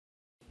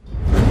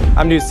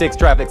I'm News 6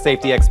 traffic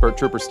safety expert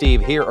Trooper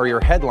Steve. Here are your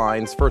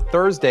headlines for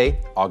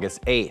Thursday,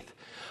 August 8th.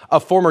 A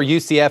former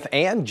UCF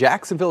and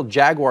Jacksonville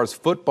Jaguars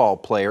football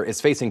player is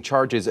facing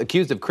charges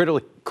accused of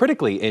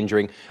critically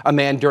injuring a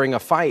man during a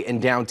fight in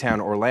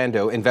downtown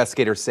Orlando.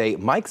 Investigators say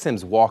Mike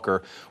Sims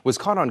Walker was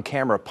caught on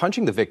camera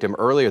punching the victim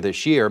earlier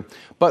this year,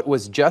 but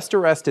was just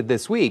arrested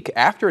this week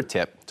after a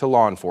tip to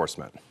law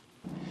enforcement.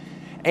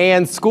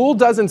 And school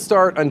doesn't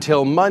start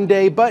until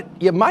Monday, but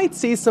you might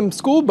see some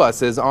school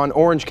buses on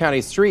Orange County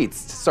streets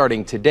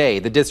starting today.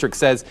 The district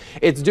says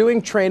it's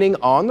doing training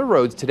on the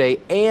roads today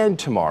and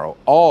tomorrow.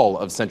 All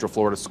of Central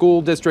Florida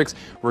school districts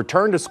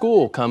return to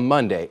school come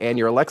Monday. And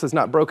your Alexa's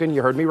not broken,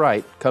 you heard me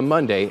right. Come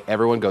Monday,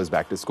 everyone goes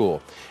back to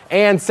school.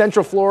 And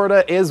Central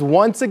Florida is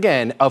once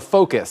again a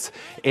focus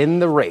in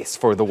the race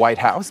for the White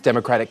House.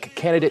 Democratic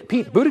candidate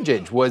Pete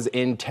Buttigieg was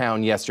in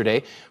town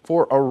yesterday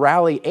for a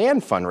rally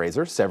and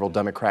fundraiser. Several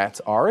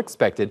Democrats are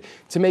expected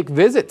to make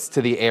visits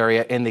to the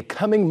area in the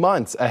coming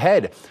months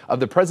ahead of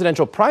the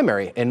presidential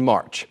primary in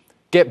March.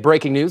 Get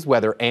breaking news,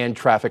 weather, and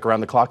traffic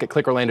around the clock at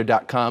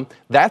clickorlando.com.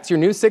 That's your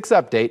News 6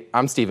 update.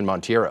 I'm Stephen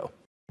Montiero.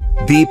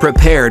 Be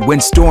prepared when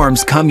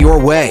storms come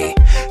your way.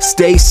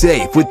 Stay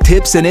safe with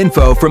tips and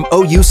info from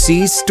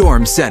OUC's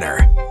Storm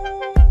Center.